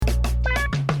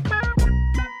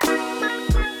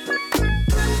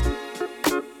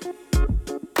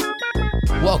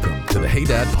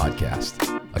Dad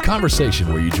Podcast, a conversation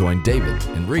where you join David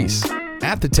and Reese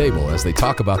at the table as they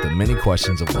talk about the many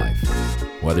questions of life.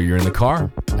 Whether you're in the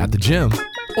car, at the gym,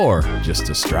 or just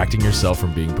distracting yourself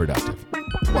from being productive.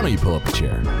 Why don't you pull up a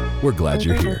chair? We're glad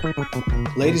you're here.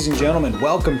 Ladies and gentlemen,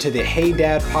 welcome to the Hey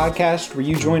Dad Podcast, where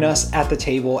you join us at the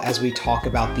table as we talk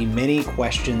about the many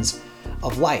questions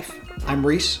of life. I'm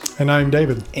Reese. And I'm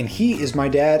David. And he is my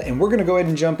dad, and we're going to go ahead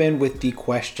and jump in with the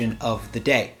question of the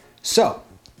day. So,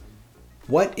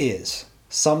 what is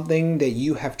something that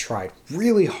you have tried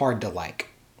really hard to like,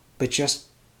 but just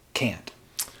can't?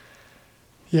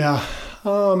 Yeah.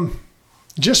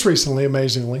 Just recently,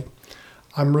 amazingly,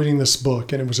 I'm reading this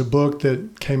book, and it was a book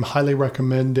that came highly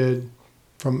recommended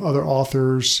from other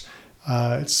authors.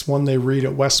 It's one they read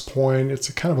at West Point. It's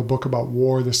a kind of a book about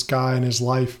war, this guy and his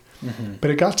life. Mm-hmm. But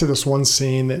it got to this one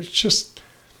scene that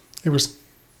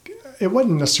it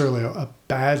wasn't necessarily a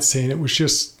bad scene. It was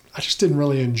just, I just didn't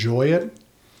really enjoy it.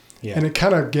 Yeah. And it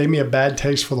kind of gave me a bad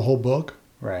taste for the whole book.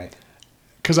 Right.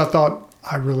 Because I thought,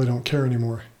 I really don't care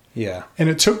anymore. Yeah. And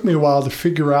it took me a while to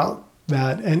figure out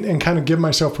that and kind of give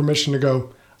myself permission to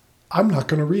go, I'm not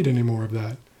going to read any more of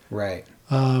that. Right.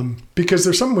 Because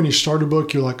there's something when you start a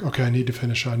book, you're like, okay, I need to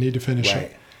finish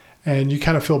it. And you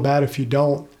kind of feel bad if you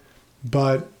don't.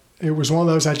 But it was one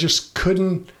of those I just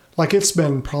couldn't, like it's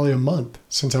been probably a month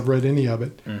since I've read any of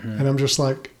it. Mm-hmm. And I'm just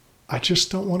like, I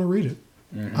just don't want to read it.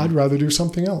 Mm-hmm. I'd rather do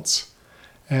something else.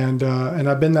 And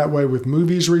I've been that way with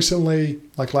movies recently.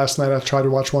 Like last night I tried to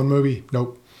watch one movie.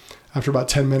 Nope. After about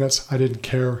 10 minutes, I didn't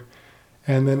care.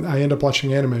 And then I end up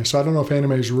watching anime. So I don't know if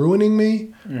anime is ruining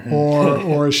me mm-hmm.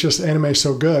 or it's just anime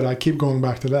so good. I keep going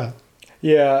back to that.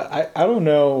 Yeah, I don't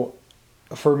know.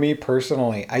 For me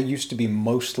personally, I used to be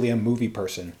mostly a movie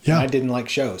person. Yeah. And I didn't like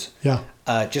shows. Yeah.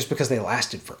 Just because they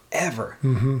lasted forever.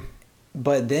 Mm-hmm.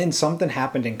 But then something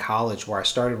happened in college where I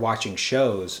started watching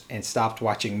shows and stopped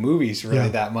watching movies really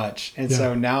that much. And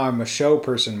so now I'm a show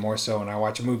person more so, and I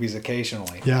watch movies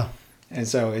occasionally. Yeah. And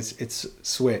so it's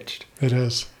switched. It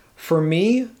is. For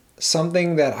me,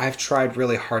 something that I've tried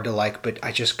really hard to like, but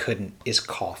I just couldn't, is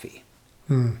coffee.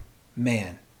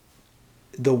 Man,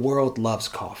 the world loves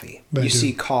coffee. You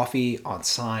see coffee on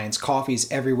signs. Coffee's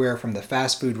everywhere, from the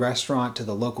fast food restaurant to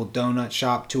the local donut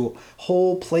shop to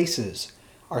whole places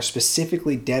are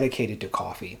specifically dedicated to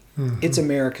coffee. Mm-hmm. It's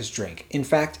America's drink. In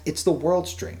fact, it's the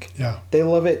world's drink. Yeah. They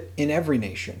love it in every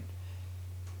nation.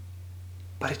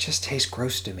 But it just tastes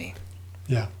gross to me.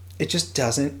 Yeah. It just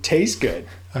doesn't taste good.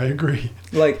 I agree.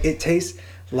 Like, it tastes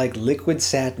like liquid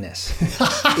sadness.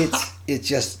 It's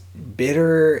just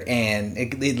bitter, and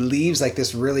it leaves like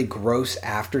this really gross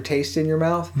aftertaste in your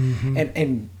mouth. Mm-hmm.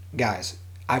 And guys,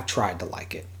 I've tried to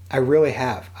like it. I really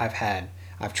have.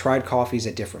 I've tried coffees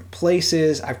at different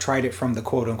places. I've tried it from the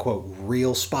quote unquote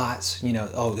real spots. You know,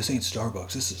 oh, this ain't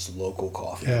Starbucks. This is local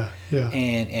coffee. Yeah.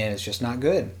 And it's just not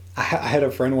good. I had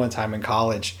a friend one time in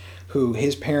college who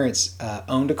his parents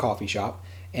owned a coffee shop,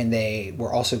 and they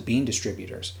were also bean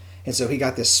distributors. And so he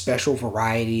got this special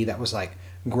variety that was like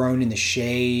grown in the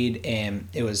shade, and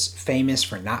it was famous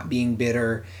for not being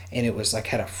bitter, and it was like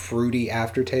had a fruity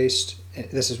aftertaste.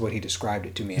 And this is what he described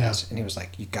it to me as. And he was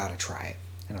like, you gotta try it.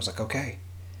 And I was like, okay.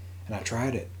 And I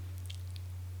tried it.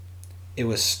 It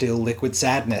was still liquid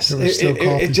sadness.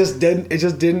 It just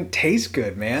didn't taste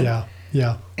good, man.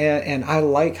 Yeah. And I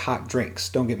like hot drinks.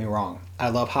 Don't get me wrong. I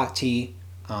love hot tea.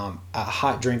 A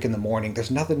hot drink in the morning.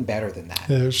 There's nothing better than that.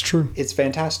 Yeah, it's true. It's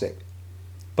fantastic.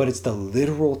 But it's the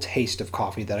literal taste of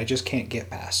coffee that I just can't get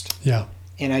past. Yeah.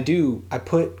 And I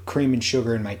put cream and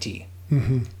sugar in my tea.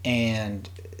 Mm-hmm. And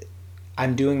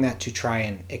I'm doing that to try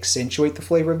and accentuate the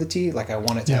flavor of the tea. Like I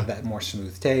want it to have that more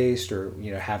smooth taste, or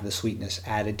have the sweetness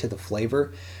added to the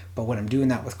flavor. But when I'm doing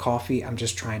that with coffee, I'm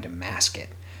just trying to mask it.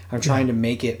 I'm trying to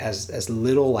make it as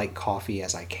little like coffee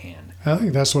as I can. I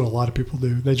think that's what a lot of people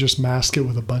do. They just mask it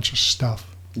with a bunch of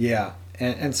stuff. Yeah.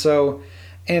 And so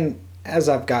as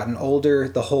I've gotten older,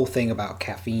 the whole thing about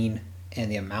caffeine and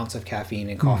the amounts of caffeine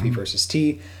in coffee mm-hmm. versus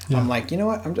tea, I'm like, you know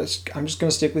what? I'm just going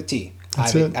to stick with tea.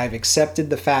 I've accepted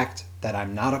the fact that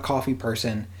I'm not a coffee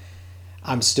person.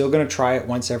 I'm still going to try it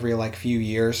once every like few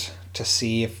years to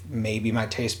see if maybe my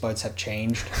taste buds have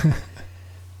changed.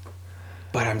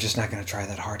 But I'm just not going to try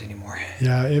that hard anymore.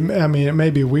 Yeah, it may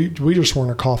be we just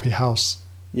weren't a coffee house.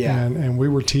 Yeah. And we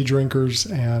were tea drinkers,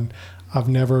 and I've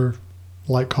never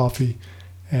liked coffee,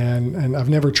 and I've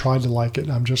never tried to like it.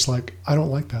 I'm just like, I don't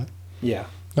like that. Yeah.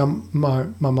 Now, my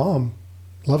mom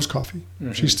loves coffee.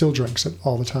 Mm-hmm. She still drinks it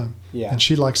all the time. Yeah. And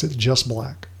she likes it just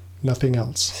black, nothing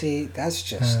else. See, that's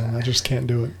just... I just can't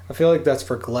do it. I feel like that's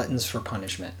for gluttons for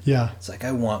punishment. Yeah. It's like,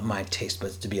 I want my taste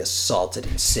buds to be assaulted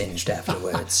and singed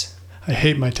afterwards. I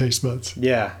hate my taste buds.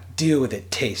 Yeah. Deal with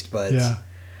it, taste buds. Yeah.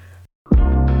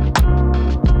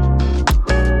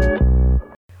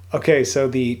 Okay, so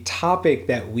the topic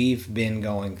that we've been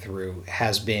going through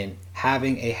has been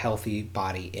having a healthy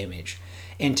body image.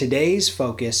 And today's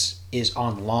focus is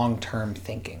on long-term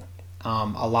thinking.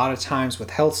 A lot of times with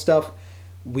health stuff,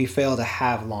 we fail to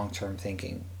have long-term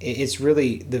thinking. It's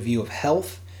really the view of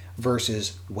health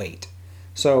versus weight.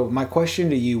 So my question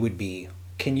to you would be,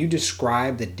 can you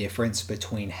describe the difference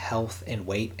between health and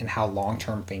weight and how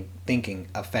long-term thinking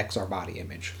affects our body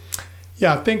image?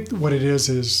 Yeah, I think what it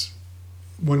is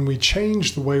when we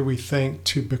change the way we think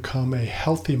to become a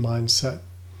healthy mindset,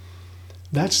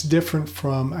 that's different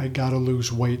from a gotta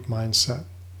lose weight mindset.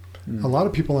 A lot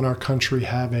of people in our country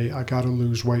have a I gotta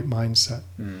lose weight mindset.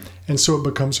 And so it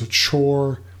becomes a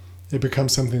chore. It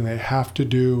becomes something they have to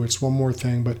do. It's one more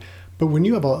thing. But when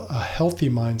you have a healthy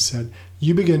mindset,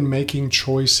 you begin making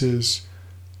choices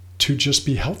to just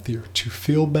be healthier, to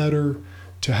feel better,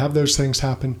 to have those things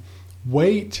happen.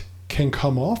 Weight can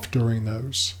come off during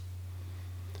those,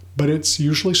 but it's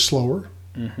usually slower,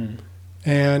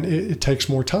 and it takes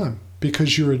more time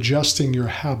because you're adjusting your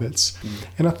habits.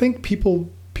 And I think people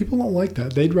don't like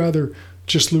that. They'd rather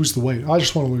just lose the weight. I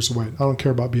just want to lose the weight. I don't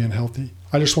care about being healthy.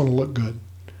 I just want to look good.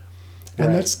 And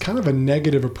Right. that's kind of a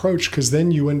negative approach because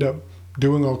then you end up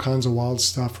doing all kinds of wild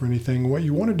stuff or anything. What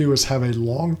you want to do is have a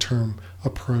long-term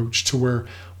approach to where,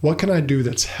 what can I do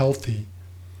that's healthy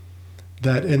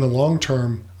that in the long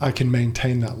term I can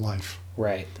maintain that life?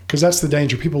 Right. Because that's the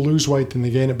danger. People lose weight, then they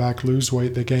gain it back, lose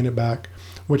weight, they gain it back,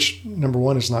 which number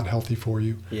one is not healthy for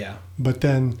you. Yeah. But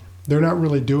then they're not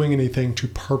really doing anything to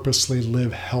purposely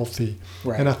live healthy.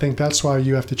 Right. And I think that's why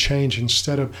you have to change.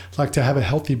 Instead of like to have a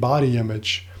healthy body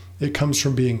image, it comes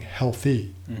from being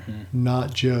healthy,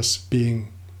 not just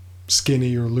being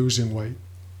skinny or losing weight.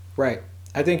 Right.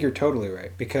 I think you're totally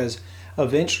right, because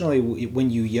eventually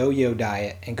when you yo-yo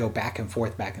diet and go back and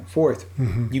forth,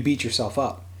 you beat yourself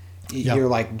up. Yeah. You're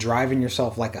like driving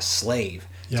yourself like a slave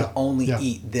Yeah. to only Yeah.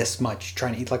 eat this much,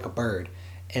 trying to eat like a bird.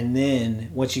 And then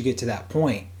once you get to that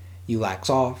point, you lax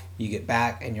off, you get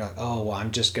back, and you're like, oh, well, I'm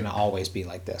just going to always be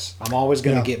like this. I'm always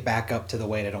going to get back up to the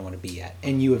weight I don't want to be at.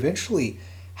 And you eventually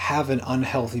have an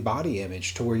unhealthy body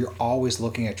image to where you're always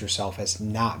looking at yourself as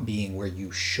not being where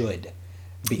you should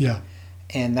be. Yeah.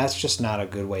 And that's just not a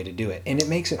good way to do it. And it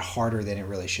makes it harder than it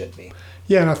really should be.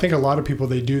 Yeah, and I think a lot of people,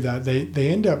 they do that. They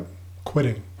end up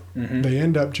quitting. They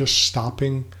end up just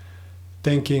stopping,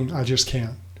 thinking, I just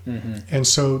can't. And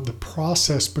so the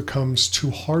process becomes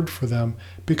too hard for them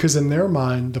because in their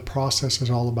mind, the process is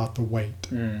all about the weight.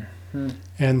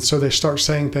 And so they start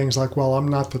saying things like, well, I'm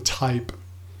not the type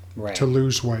to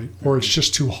lose weight, or it's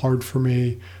just too hard for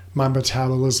me. My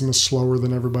metabolism is slower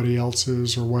than everybody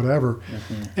else's or whatever.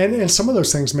 And some of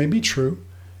those things may be true.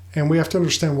 And we have to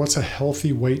understand what's a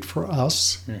healthy weight for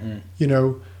us. You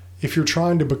know, if you're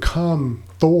trying to become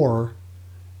Thor,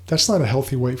 that's not a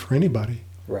healthy weight for anybody.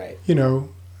 Right. You know,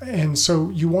 and so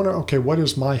you want to, okay, what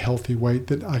is my healthy weight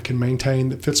that I can maintain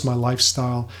that fits my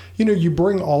lifestyle? You know, you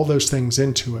bring all those things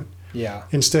into it. Yeah.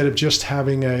 Instead of just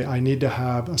having I need to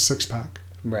have a six-pack.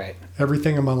 Right.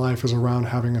 Everything in my life is around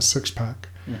having a six-pack.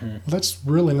 Well, that's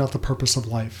really not the purpose of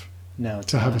life. No,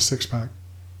 to have a six-pack.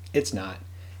 It's not.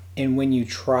 And when you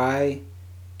try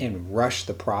and rush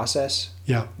the process,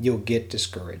 you'll get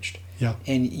discouraged. Yeah.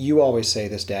 And you always say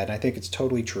this, Dad, and I think it's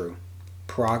totally true.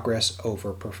 Progress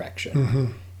over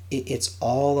perfection. It's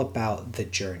all about the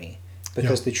journey.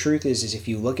 Because the truth is if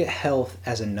you look at health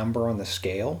as a number on the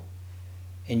scale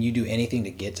and you do anything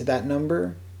to get to that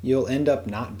number, you'll end up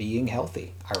not being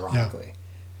healthy, ironically.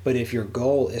 But if your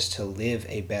goal is to live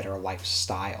a better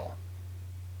lifestyle,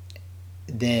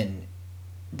 then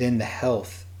the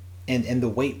health and the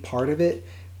weight part of it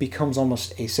becomes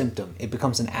almost a symptom. It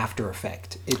becomes an after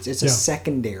effect. It's a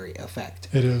secondary effect.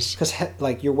 It is. Because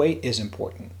like your weight is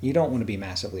important. You don't want to be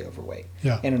massively overweight.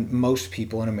 Yeah. And most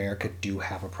people in America do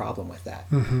have a problem with that.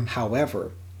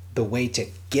 However, the way to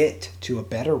get to a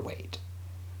better weight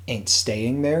and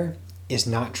staying there is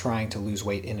not trying to lose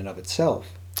weight in and of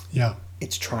itself. Yeah.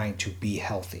 It's trying to be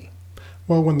healthy.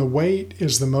 Well, when the weight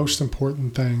is the most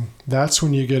important thing, that's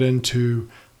when you get into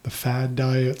the fad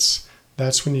diets.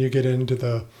 That's when you get into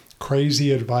the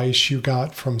crazy advice you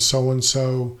got from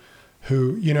so-and-so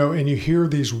who, you know, and you hear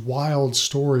these wild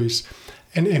stories.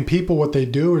 And people, what they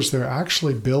do is they're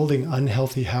actually building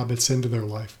unhealthy habits into their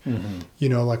life. You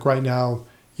know, like right now,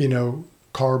 you know,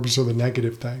 carbs are the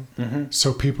negative thing.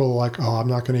 So people are like, oh, I'm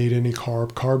not going to eat any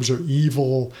carb. Carbs are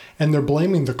evil. And they're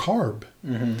blaming the carb.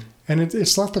 And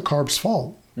it's not the carb's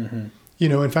fault. You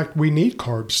In fact, we need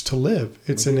carbs to live.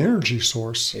 It's an energy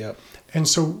source. Yep. And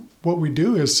so what we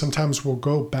do is sometimes we'll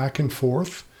go back and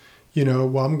forth,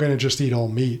 well, I'm going to just eat all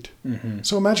meat. Mm-hmm.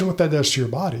 So imagine what that does to your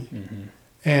body. Mm-hmm.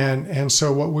 And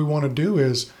so what we want to do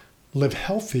is live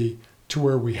healthy to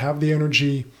where we have the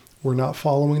energy, we're not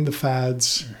following the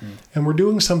fads, and we're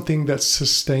doing something that's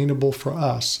sustainable for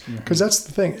us. Because that's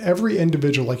the thing. Every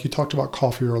individual, like you talked about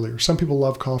coffee earlier, some people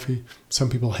love coffee, some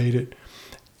people hate it.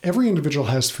 Every individual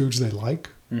has foods they like,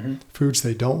 foods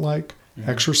they don't like,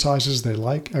 exercises they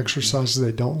like, exercises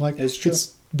they don't like. It's true.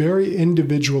 It's very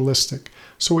individualistic.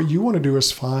 So what you want to do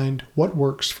is find what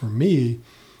works for me,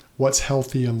 what's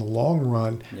healthy in the long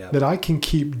run, that I can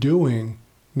keep doing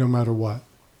no matter what.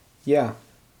 Yeah.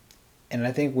 And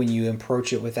I think when you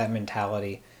approach it with that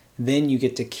mentality, then you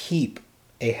get to keep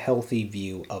a healthy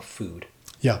view of food.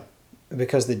 Yeah.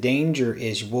 Because the danger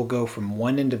is we'll go from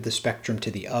one end of the spectrum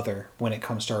to the other when it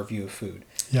comes to our view of food.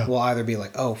 Yeah. We'll either be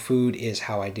like, oh, food is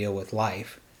how I deal with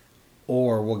life,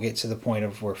 or we'll get to the point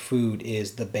of where food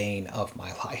is the bane of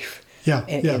my life. Yeah.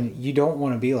 And you don't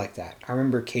want to be like that. I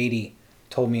remember Katie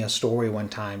told me a story one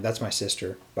time. That's my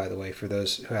sister, by the way, for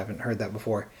those who haven't heard that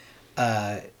before.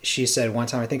 She said one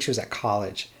time, I think she was at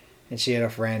college, and she had a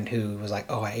friend who was like,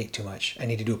 oh, I ate too much. I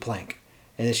need to do a plank.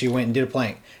 And then she went and did a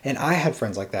plank. And I had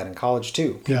friends like that in college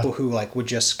too. People who would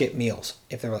just skip meals.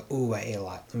 If they were like, ooh, I ate a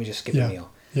lot, let me just skip a meal.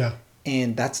 Yeah.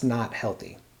 And that's not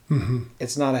healthy. Mm-hmm.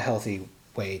 It's not a healthy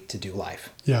way to do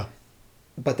life. Yeah.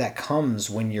 But that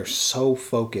comes when you're so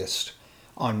focused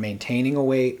on maintaining a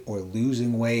weight or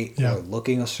losing weight or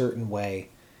looking a certain way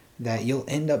that you'll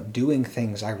end up doing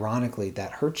things, ironically,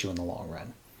 that hurt you in the long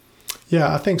run.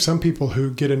 Yeah, I think some people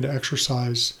who get into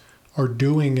exercise are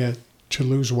doing it to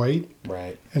lose weight.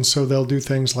 Right. And so they'll do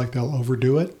things like they'll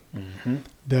overdo it. Mm-hmm.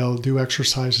 They'll do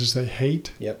exercises they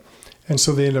hate. Yep. And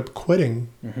so they end up quitting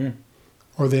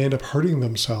or they end up hurting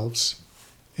themselves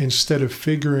instead of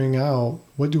figuring out,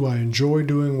 what do I enjoy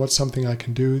doing? What's something I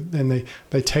can do? And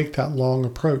they take that long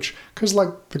approach. Because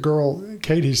like the girl,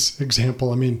 Katie's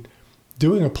example, I mean,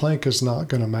 doing a plank is not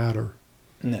going to matter.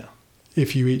 No.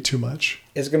 If you eat too much.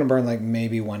 It's going to burn like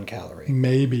maybe 1 calorie.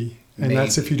 Maybe. And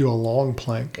that's if you do a long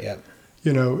plank. Yep.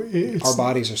 Our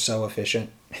bodies are so efficient.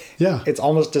 Yeah. It's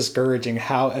almost discouraging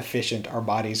how efficient our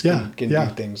bodies can do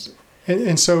things.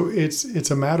 And so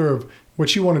it's a matter of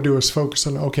what you want to do is focus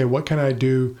on, okay, what can I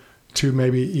do to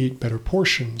maybe eat better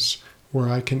portions where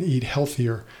I can eat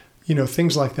healthier?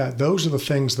 Things like that. Those are the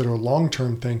things that are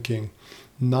long-term thinking,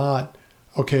 not,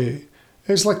 okay,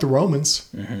 it's like the Romans.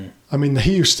 Mm-hmm. I mean, they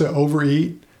used to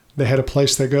overeat. They had a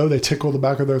place they go, they tickle the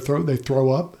back of their throat, they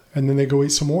throw up, and then they go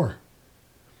eat some more.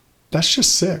 That's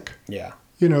just sick. Yeah.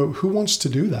 Who wants to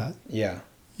do that? Yeah.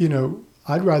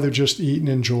 I'd rather just eat and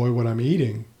enjoy what I'm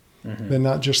eating than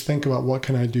not just think about what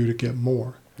can I do to get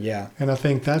more. Yeah. And I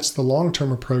think that's the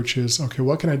long-term approach is, okay,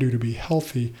 what can I do to be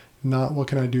healthy, not what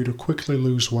can I do to quickly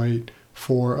lose weight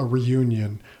for a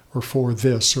reunion or for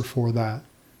this or for that.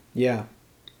 Yeah.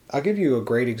 I'll give you a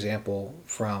great example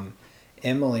from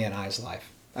Emily and I's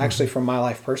life. Actually, from my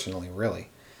life personally, really.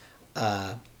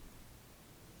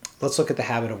 Let's look at the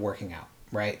habit of working out,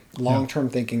 right? Long-term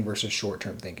thinking versus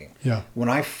short-term thinking. Yeah. When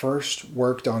I first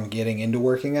worked on getting into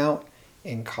working out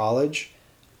in college,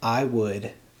 I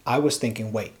was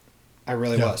thinking weight. I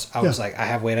really was. I was like, I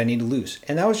have weight I need to lose.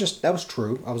 And that was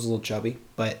true. I was a little chubby,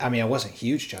 but I mean, I wasn't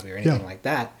huge chubby or anything like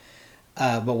that.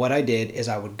 But what I did is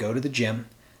I would go to the gym,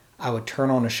 I would turn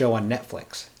on a show on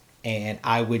Netflix, and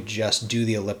I would just do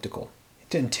the elliptical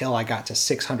until I got to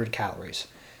 600 calories,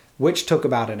 which took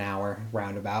about an hour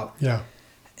roundabout. Yeah.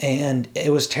 And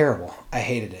it was terrible. I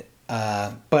hated it.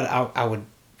 But I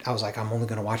was like, I'm only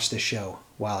going to watch this show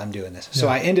while I'm doing this. So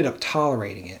I ended up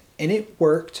tolerating it, and it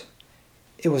worked.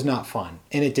 It was not fun,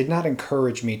 and it did not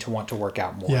encourage me to want to work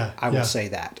out more. I will say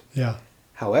that. Yeah.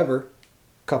 However,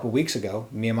 a couple weeks ago,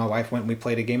 me and my wife went and we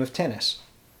played a game of tennis.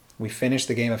 We finished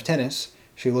the game of tennis.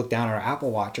 She looked down at her Apple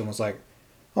Watch and was like,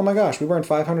 oh my gosh, we burned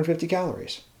 550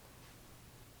 calories.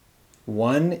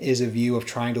 One is a view of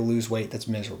trying to lose weight that's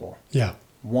miserable. Yeah.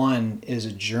 One is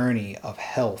a journey of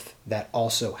health that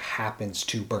also happens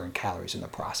to burn calories in the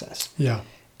process. Yeah.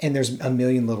 And there's a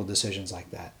million little decisions like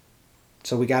that.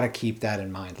 So we got to keep that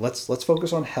in mind. Let's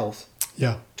focus on health.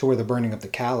 Yeah. To where the burning of the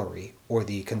calorie or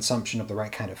the consumption of the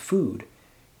right kind of food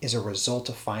is a result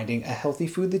of finding a healthy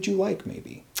food that you like,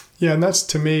 maybe. Yeah, and that's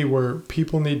to me where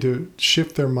people need to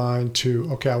shift their mind to,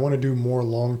 okay, I want to do more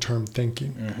long-term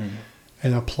thinking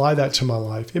and apply that to my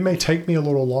life. It may take me a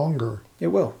little longer. It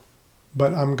will.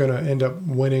 But I'm going to end up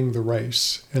winning the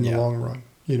race in the long run.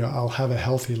 I'll have a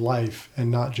healthy life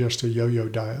and not just a yo-yo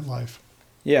diet life.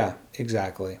 Yeah,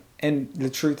 exactly. And the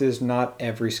truth is, not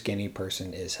every skinny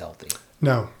person is healthy.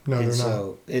 No, And they're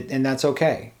so not. and that's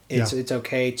okay. It's Yeah. it's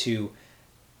okay to,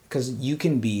 because you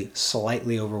can be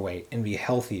slightly overweight and be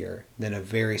healthier than a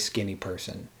very skinny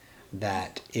person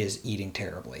that is eating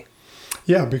terribly.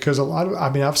 Yeah, because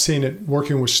I've seen it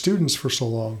working with students for so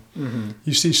long. Mm-hmm.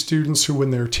 You see students who,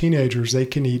 when they're teenagers, they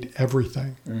can eat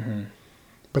everything. Mm-hmm.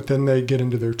 But then they get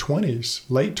into their 20s,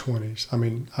 late 20s. I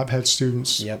mean, I've had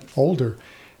students older,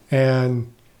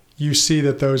 and you see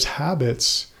that those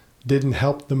habits didn't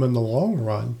help them in the long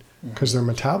run because their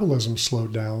metabolism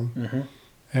slowed down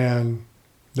and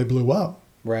they blew up.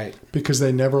 Right. Because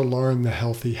they never learned the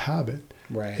healthy habit.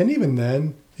 Right. And even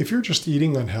then, if you're just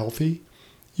eating unhealthy,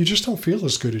 you just don't feel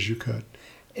as good as you could.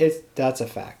 That's a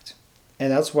fact.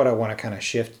 And that's what I want to kind of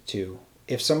shift to.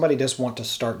 If somebody does want to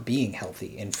start being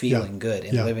healthy and feeling good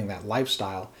and living that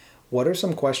lifestyle, what are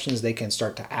some questions they can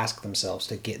start to ask themselves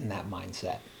to get in that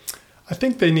mindset? I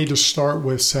think they need to start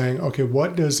with saying, okay,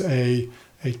 what does a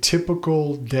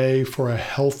typical day for a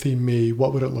healthy me,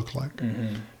 what would it look like?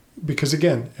 Mm-hmm. Because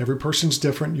again, every person's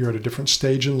different. You're at a different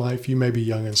stage in life. You may be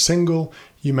young and single.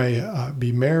 You may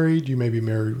be married. You may be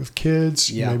married with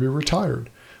kids. You may be retired,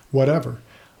 whatever.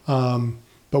 But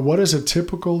what does a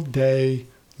typical day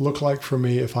look like for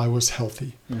me if I was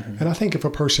healthy? Mm-hmm. And I think if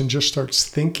a person just starts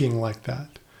thinking like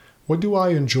that, what do I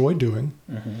enjoy doing?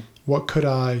 Mm-hmm. What could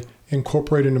I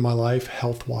incorporate into my life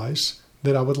health-wise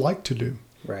that I would like to do?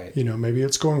 Right. You know, maybe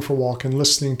it's going for a walk and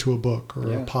listening to a book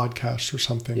or a podcast or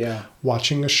something. Yeah.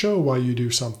 Watching a show while you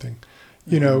do something.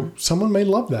 You know, someone may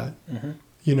love that. Mm-hmm.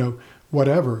 You know,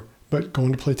 whatever. But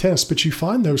going to play tennis. But you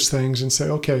find those things and say,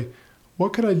 okay,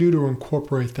 what could I do to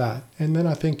incorporate that? And then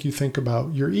I think you think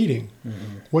about your eating.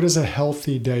 Mm-hmm. What does a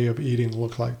healthy day of eating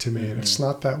look like to me? Mm-hmm. And it's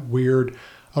not that weird,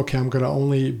 okay, I'm going to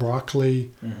only eat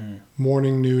broccoli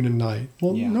morning, noon, and night.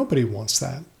 Well, nobody wants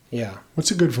that. Yeah.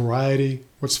 What's a good variety?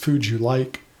 What's foods you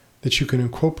like that you can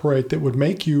incorporate that would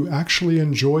make you actually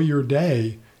enjoy your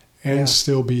day and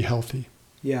still be healthy?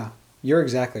 Yeah, you're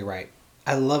exactly right.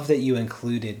 I love that you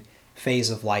included phase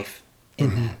of life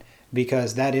in that,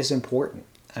 because that is important.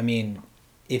 I mean,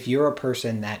 if you're a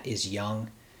person that is young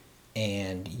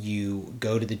and you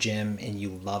go to the gym and you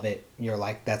love it, you're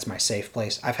like, that's my safe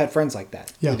place. I've had friends like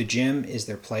that. Yeah. The gym is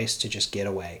their place to just get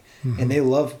away. And they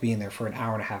love being there for an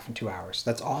hour and a half and 2 hours.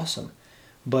 That's awesome.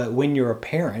 But when you're a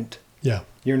parent,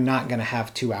 you're not going to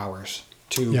have 2 hours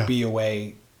to be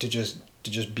away to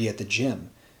just be at the gym.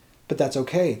 But that's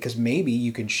okay, because maybe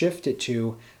you can shift it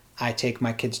to, I take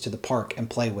my kids to the park and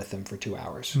play with them for 2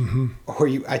 hours. Mm-hmm. Or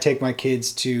I take my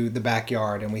kids to the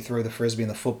backyard and we throw the frisbee and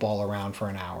the football around for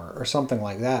an hour or something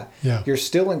like that. Yeah. You're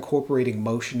still incorporating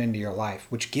motion into your life,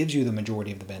 which gives you the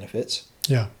majority of the benefits.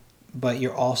 Yeah. But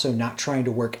you're also not trying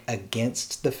to work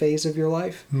against the phase of your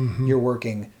life. Mm-hmm. You're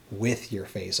working with your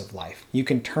phase of life. You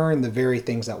can turn the very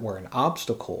things that were an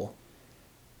obstacle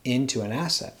into an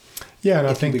asset. Yeah, and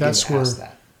I think that's where,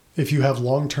 if you have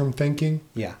long-term thinking,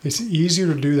 it's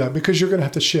easier to do that because you're going to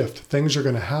have to shift. Things are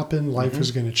going to happen. Life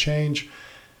is going to change.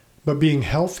 But being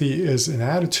healthy is an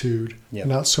attitude,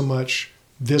 not so much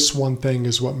this one thing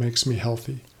is what makes me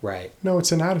healthy. Right. No,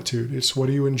 it's an attitude. It's what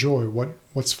do you enjoy?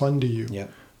 What's fun to you?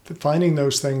 Yep. Finding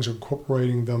those things,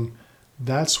 incorporating them,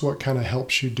 that's what kind of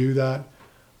helps you do that.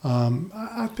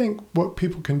 I think what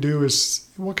people can do is,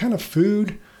 what kind of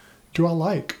food do I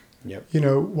like? Yep. You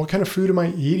know, what kind of food am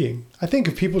I eating? I think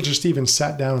if people just even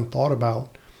sat down and thought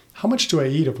about, how much do I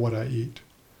eat of what I eat?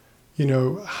 You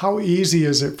know, how easy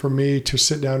is it for me to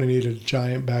sit down and eat a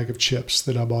giant bag of chips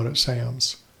that I bought at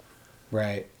Sam's?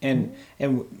 Right. And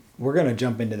we're going to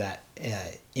jump into that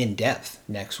in depth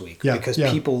next week. Yeah, because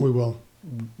people, we will.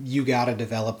 You got to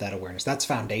develop that awareness. That's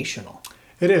foundational.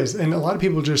 It is. And a lot of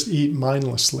people just eat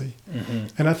mindlessly. Mm-hmm.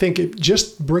 And I think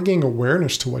just bringing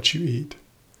awareness to what you eat,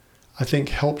 I think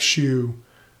helps you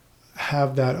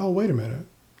have that, oh, wait a minute,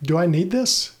 do I need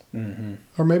this? Mm-hmm.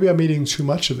 Or maybe I'm eating too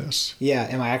much of this. Yeah.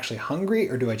 Am I actually hungry,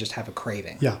 or do I just have a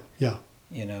craving? Yeah. Yeah.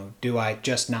 You know, do I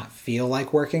just not feel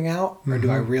like working out, or do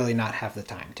I really not have the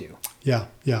time to? Yeah.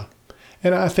 Yeah.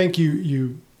 And I think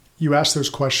you ask those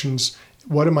questions.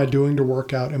 What am I doing to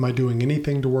work out? Am I doing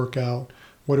anything to work out?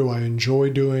 What do I enjoy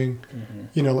doing? Mm-hmm.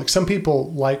 You know, like some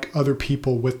people like other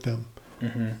people with them,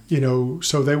 you know,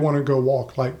 so they want to go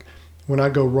walk. Like when I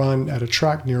go run at a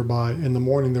track nearby in the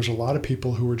morning, there's a lot of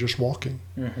people who are just walking.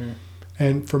 Mm-hmm.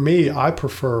 And for me, I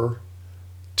prefer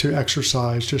to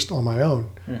exercise just on my own,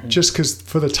 just because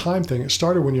for the time thing, it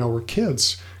started when y'all were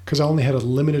kids, because I only had a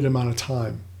limited amount of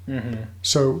time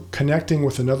So connecting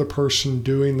with another person,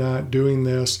 doing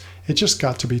this, it just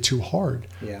got to be too hard.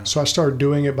 Yeah. So I started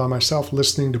doing it by myself,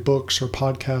 listening to books or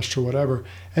podcasts or whatever.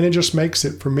 And it just makes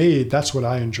it, for me, that's what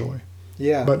I enjoy.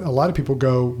 Yeah. But a lot of people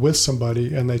go with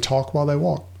somebody and they talk while they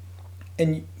walk.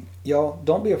 And y'all,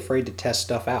 don't be afraid to test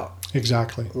stuff out.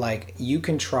 Exactly. Like, you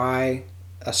can try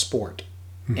a sport.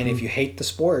 And if you hate the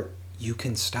sport, you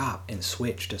can stop and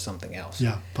switch to something else.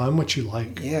 Yeah, find what you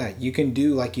like. Yeah, you can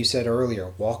do, like you said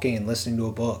earlier, walking and listening to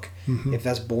a book. If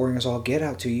that's boring as all get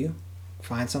out to you,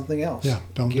 find something else. Yeah,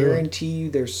 don't do it. Guarantee you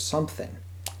there's something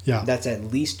that's at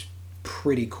least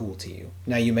pretty cool to you.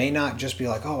 Now, you may not just be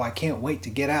like, oh, I can't wait to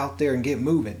get out there and get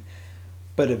moving.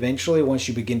 But eventually, once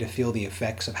you begin to feel the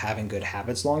effects of having good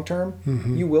habits long term,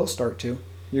 you will start to.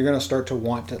 You're going to start to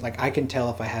want to, like, I can tell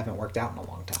if I haven't worked out in a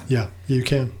long time. Yeah, you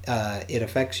can. It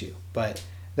affects you. But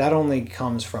that only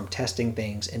comes from testing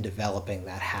things and developing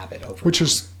that habit over Which time.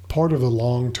 is part of the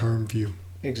long-term view.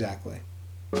 Exactly.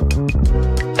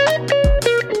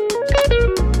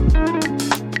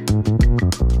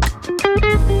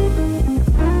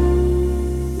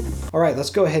 All right, let's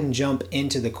go ahead and jump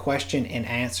into the question and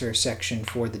answer section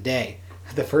for the day.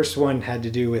 The first one had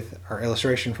to do with our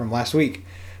illustration from last week.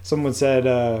 Someone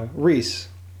said, Reese,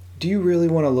 do you really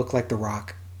want to look like The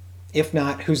Rock? If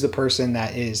not, who's the person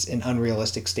that is an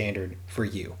unrealistic standard for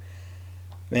you?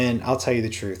 Man, I'll tell you the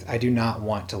truth. I do not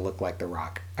want to look like The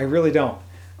Rock. I really don't.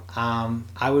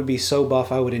 I would be so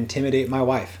buff I would intimidate my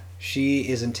wife. She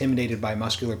is intimidated by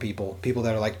muscular people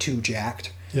that are like too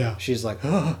jacked. Yeah. She's like,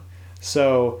 oh.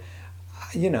 So,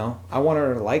 I want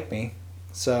her to like me.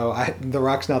 So The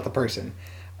Rock's not the person.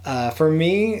 For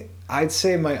me, I'd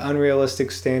say my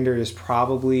unrealistic standard is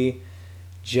probably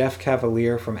Jeff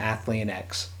Cavaliere from Athlean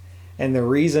X. And the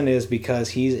reason is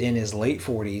because he's in his late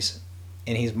 40s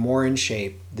and he's more in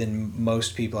shape than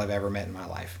most people I've ever met in my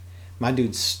life. My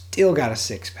dude's still got a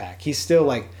six-pack. He's still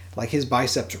like his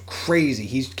biceps are crazy.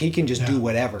 He can just do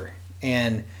whatever.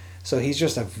 And so he's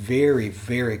just a very,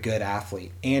 very good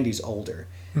athlete, and he's older.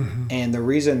 And the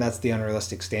reason that's the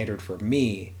unrealistic standard for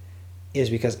me is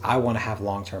because I want to have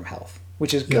long-term health,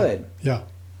 which is good. Yeah.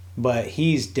 But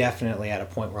he's definitely at a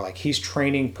point where, like, he's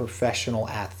training professional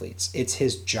athletes. It's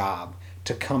his job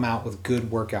to come out with good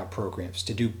workout programs,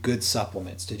 to do good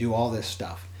supplements, to do all this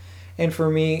stuff. And for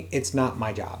me, it's not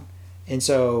my job. And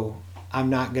so I'm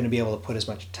not going to be able to put as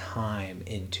much time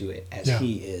into it as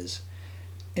he is.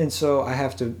 And so I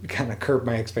have to kind of curb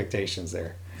my expectations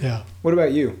there. Yeah. What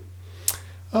about you?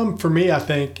 For me, I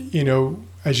think,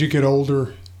 as you get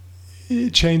older,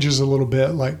 it changes a little bit.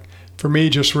 Like, for me,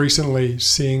 just recently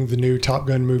seeing the new Top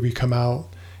Gun movie come out,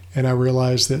 and I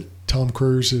realized that Tom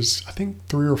Cruise is, I think,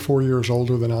 3 or 4 years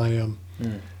older than I am.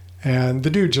 And the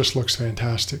dude just looks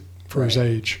fantastic for his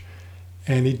age.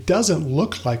 And he doesn't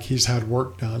look like he's had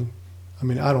work done. I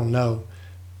mean, I don't know.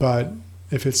 But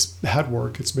if it's had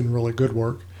work, it's been really good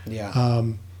work. Yeah.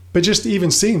 But just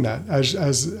even seeing that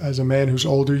as a man who's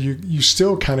older, you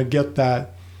still kind of get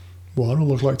that, well, I don't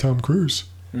look like Tom Cruise,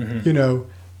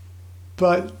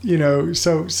 But,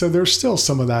 so there's still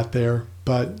some of that there.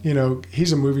 But,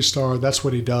 he's a movie star. That's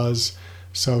what he does.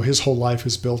 So his whole life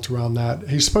is built around that.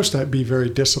 He's supposed to be very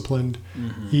disciplined,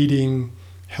 eating,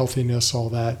 healthiness, all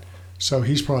that. So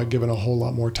he's probably given a whole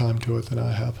lot more time to it than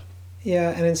I have.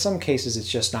 Yeah, and in some cases,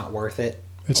 it's just not worth it.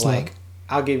 It's like, not.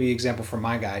 I'll give you an example from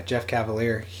my guy, Jeff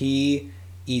Cavaliere. He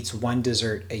eats one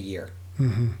dessert a year.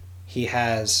 He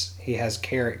has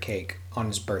carrot cake on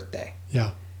his birthday.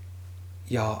 Yeah.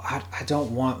 Y'all, I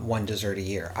don't want one dessert a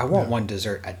year. I want one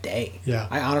dessert a day. Yeah.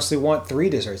 I honestly want 3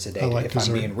 desserts a day. Like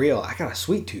I'm being real. I got a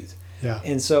sweet tooth. Yeah.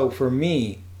 And so for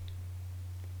me,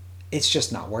 it's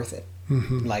just not worth it.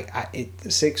 Like,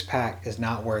 the six-pack is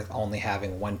not worth only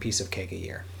having one piece of cake a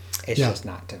year. It's just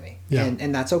not to me. Yeah.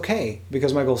 And that's okay,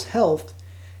 because my goal is health.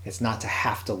 It's not to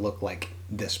have to look like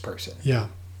this person. Yeah.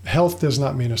 Health does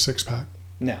not mean a six-pack.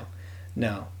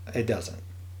 No, it doesn't.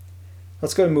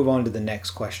 Let's go and move on to the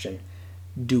next question.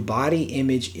 Do body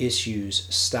image issues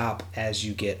stop as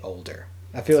you get older?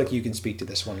 I feel like you can speak to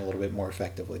this one a little bit more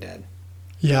effectively, Dad.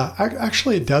 Yeah,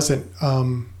 actually it doesn't.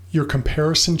 Your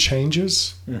comparison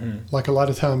changes. Like, a lot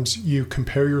of times you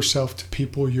compare yourself to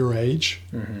people your age,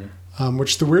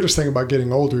 which the weirdest thing about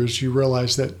getting older is you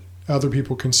realize that other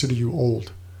people consider you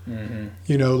old.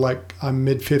 Like, I'm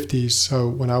mid-50s, so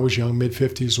when I was young,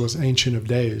 mid-50s was ancient of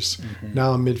days.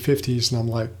 Now I'm mid-50s and I'm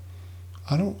like,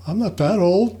 I'm not that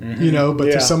old, but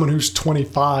to someone who's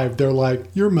 25, they're like,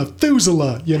 you're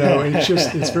Methuselah, and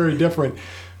it's very different.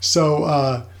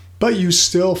 So, but you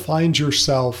still find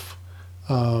yourself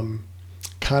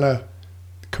kind of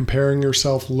comparing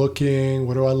yourself, looking,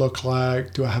 what do I look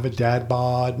like? Do I have a dad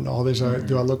bod and all these?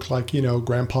 Do I look like,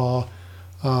 grandpa?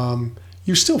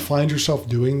 You still find yourself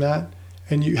doing that,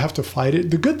 and you have to fight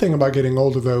it. The good thing about getting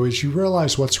older, though, is you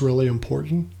realize what's really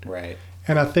important. Right.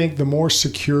 And I think the more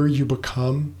secure you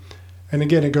become, and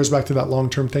again, it goes back to that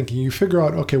long-term thinking, you figure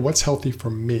out, okay, what's healthy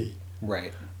for me?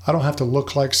 Right. I don't have to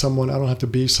look like someone. I don't have to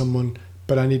be someone,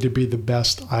 but I need to be the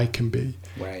best I can be.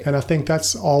 Right. And I think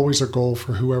that's always a goal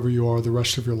for whoever you are the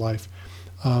rest of your life.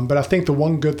 But I think the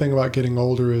one good thing about getting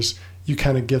older is you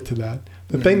kind of get to that.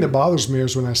 The thing that bothers me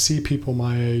is when I see people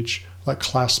my age, like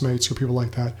classmates or people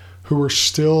like that, who are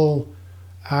still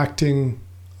acting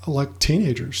like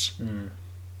teenagers,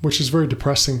 which is very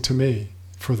depressing to me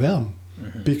for them,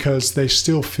 because they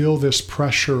still feel this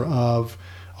pressure of,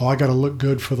 oh, I got to look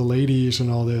good for the ladies and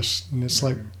all this. And it's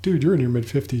like, dude, you're in your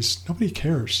mid-50s. Nobody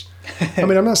cares. I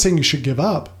mean, I'm not saying you should give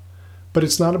up, but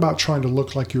it's not about trying to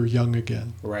look like you're young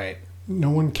again. Right. No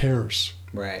one cares.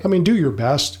 Right. I mean, do your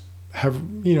best. Have,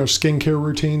 skincare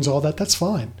routines, all that. That's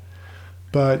fine.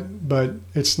 But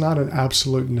it's not an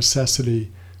absolute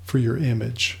necessity for your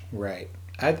image. Right.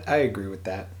 I agree with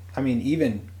that. I mean,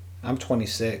 even I'm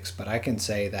 26, but I can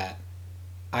say that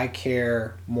I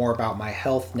care more about my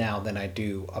health now than I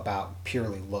do about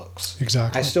purely looks.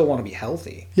 Exactly. I still want to be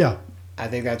healthy. Yeah. I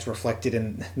think that's reflected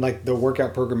in like the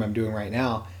workout program I'm doing right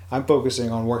now. I'm focusing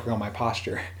on working on my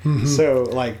posture. So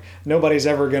like nobody's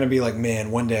ever going to be like, man,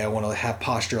 one day I want to have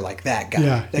posture like that guy.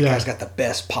 Yeah, that guy's got the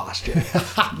best posture.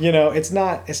 It's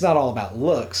not all about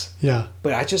looks. Yeah.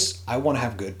 But I want to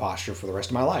have good posture for the rest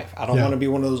of my life. I don't Yeah. want to be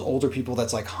one of those older people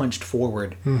that's like hunched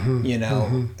forward,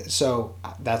 So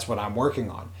that's what I'm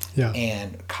working on. Yeah.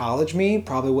 And college me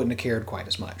probably wouldn't have cared quite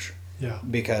as much. Yeah.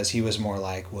 Because he was more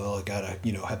like, well, I gotta,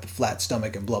 have the flat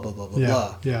stomach and blah, blah, blah, blah, Yeah.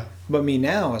 blah. Yeah. But me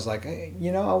now is like, hey,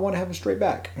 I want to have a straight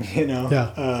back,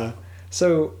 Yeah.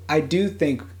 So I do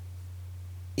think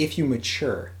if you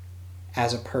mature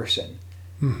as a person,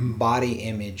 body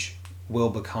image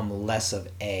will become less of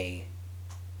a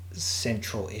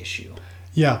central issue.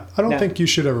 Yeah. I don't Now- think you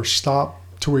should ever stop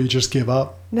to where you just give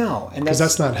up. No. And 'Cause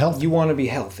that's not healthy. You want to be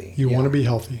healthy. You want to be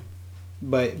healthy.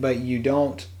 But you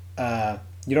don't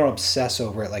obsess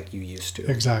over it like you used to.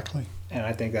 Exactly. And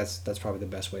I think that's probably the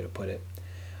best way to put it.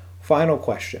 Final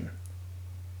question.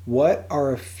 What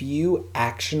are a few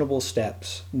actionable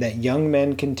steps that young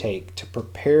men can take to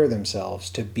prepare themselves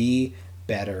to be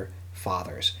better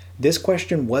fathers? This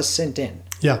question was sent in.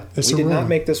 Yeah. We did not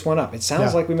make this one up. It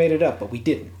sounds like we made it up, but we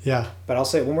didn't. Yeah. But I'll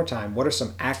say it one more time. What are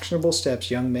some actionable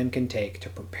steps young men can take to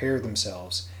prepare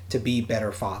themselves to be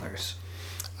better fathers?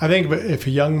 I think if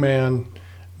a young man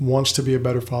wants to be a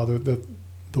better father,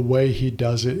 the way he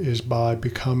does it is by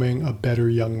becoming a better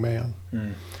young man.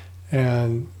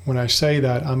 And when I say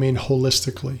that, I mean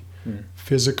holistically,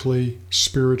 physically,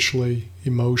 spiritually,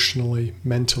 emotionally,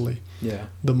 mentally. Yeah.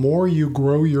 The more you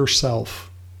grow yourself,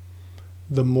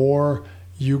 the more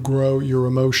you grow your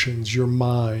emotions, your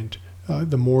mind,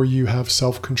 the more you have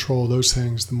self-control, those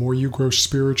things, the more you grow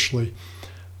spiritually,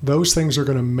 those things are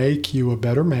going to make you a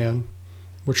better man,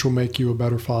 which will make you a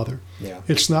better father. Yeah.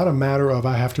 It's not a matter of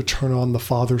I have to turn on the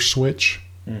father switch.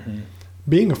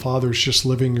 Being a father is just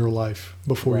living your life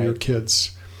before your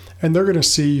kids. And they're going to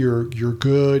see your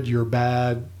good, your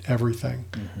bad, everything.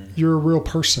 You're a real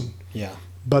person. Yeah.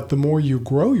 But the more you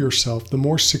grow yourself, the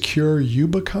more secure you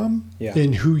become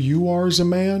in who you are as a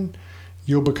man,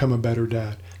 you'll become a better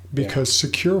dad. Because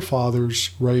secure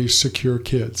fathers raise secure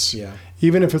kids. Yeah.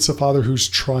 Even if it's a father who's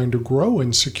trying to grow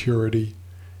in security,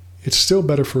 it's still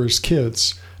better for his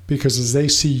kids, because as they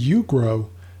see you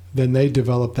grow, then they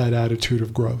develop that attitude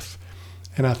of growth.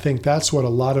 And I think that's what a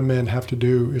lot of men have to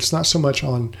do. It's not so much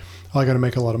on, I got to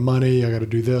make a lot of money, I got to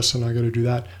do this, and I got to do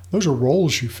that. Those are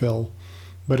roles you fill.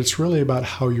 But it's really about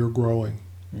how you're growing.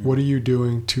 What are you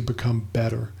doing to become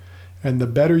better? And the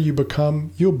better you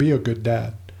become, you'll be a good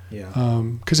dad. Yeah.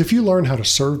 Because if you learn how to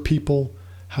serve people,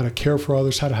 how to care for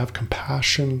others, how to have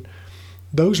compassion,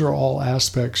 those are all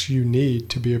aspects you need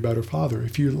to be a better father.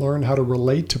 If you learn how to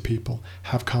relate to people,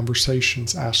 have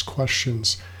conversations, ask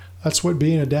questions, that's what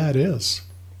being a dad is.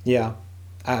 Yeah.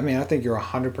 I mean, I think you're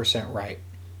 100% right.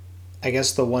 I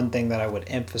guess the one thing that I would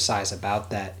emphasize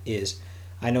about that is,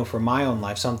 I know for my own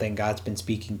life, something God's been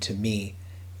speaking to me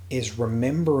is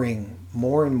remembering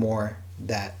more and more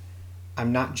that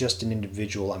I'm not just an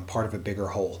individual, I'm part of a bigger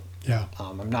whole. Yeah.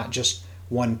 I'm not just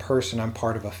one person, I'm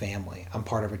part of a family, I'm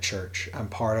part of a church, I'm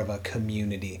part of a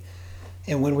community.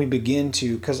 And when we begin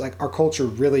to, because like our culture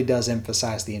really does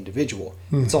emphasize the individual,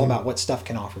 it's all about what stuff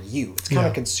can offer you. It's kind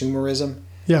of consumerism.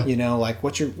 Yeah. You know, like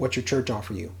what's your church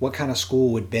offer you? What kind of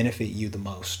school would benefit you the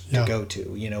most to go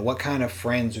to? You know, what kind of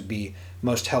friends would be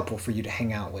most helpful for you to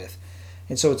hang out with?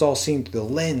 And so it's all seen through the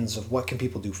lens of what can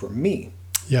people do for me.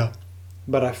 Yeah.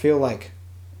 But I feel like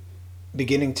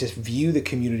beginning to view the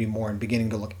community more and beginning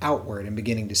to look outward and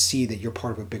beginning to see that you're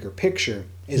part of a bigger picture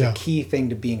is a key thing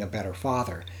to being a better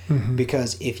father. Mm-hmm.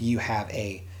 Because if you have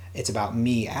it's about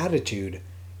me attitude,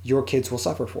 your kids will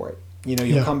suffer for it. You know,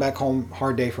 you'll come back home,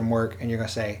 hard day from work, and you're going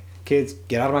to say, kids,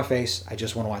 get out of my face. I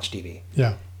just want to watch TV.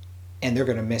 Yeah. And they're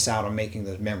going to miss out on making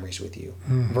those memories with you.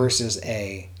 Mm-hmm. Versus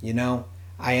you know,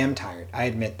 I am tired. I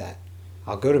admit that.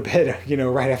 I'll go to bed, you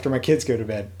know, right after my kids go to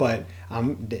bed. But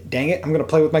dang it, I'm going to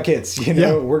play with my kids. You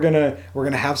know, we're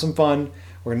gonna have some fun.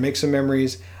 We're gonna make some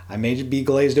memories. I may be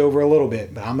glazed over a little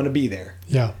bit, but I'm going to be there.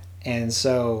 Yeah. And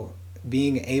so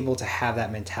being able to have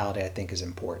that mentality, I think, is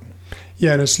important.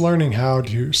 Yeah, and it's learning how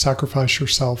to sacrifice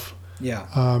yourself. Yeah.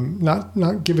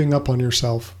 Not giving up on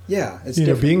yourself. Yeah, it's you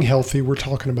know, different. being healthy. We're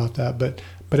talking about that, but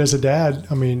as a dad,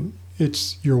 I mean,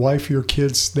 it's your wife, your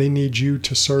kids. They need you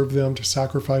to serve them, to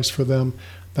sacrifice for them.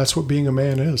 That's what being a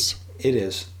man is. It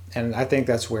is, and I think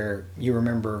that's where you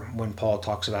remember when Paul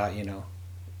talks about, you know,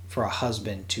 for a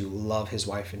husband to love his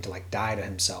wife and to like die to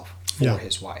himself for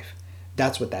his wife.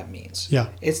 That's what that means. Yeah.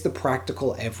 It's the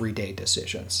practical everyday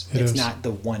decisions. It's not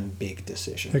the one big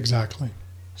decision. Exactly.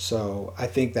 So I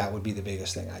think that would be the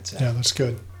biggest thing I'd say. Yeah, that's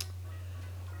good.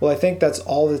 Well, I think that's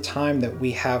all the time that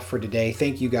we have for today.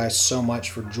 Thank you guys so much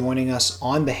for joining us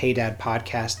on the Hey Dad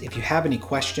podcast. If you have any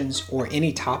questions or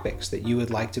any topics that you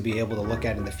would like to be able to look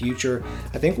at in the future,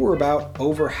 I think we're about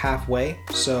over halfway.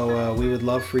 So we would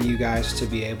love for you guys to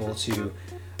be able to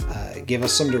give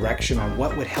us some direction on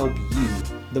what would help you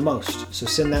the most. So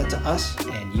send that to us,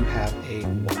 and you have a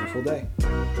wonderful day.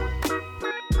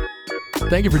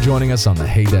 Thank you for joining us on the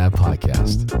Hey Dad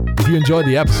podcast. If you enjoyed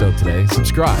the episode today,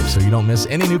 subscribe so you don't miss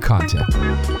any new content.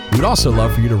 We'd also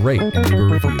love for you to rate and leave a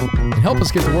review and help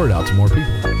us get the word out to more people.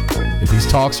 If these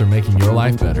talks are making your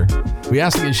life better, we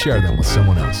ask that you share them with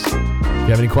someone else. If you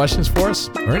have any questions for us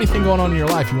or anything going on in your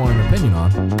life you want an opinion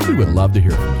on, we would love to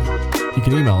hear from you. You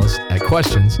can email us at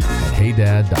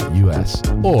questions@heydad.us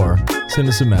or send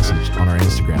us a message on our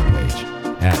Instagram page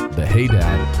at the Hey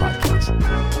Dad Podcast.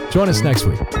 Join us next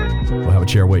week. We'll have a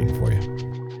chair waiting for you.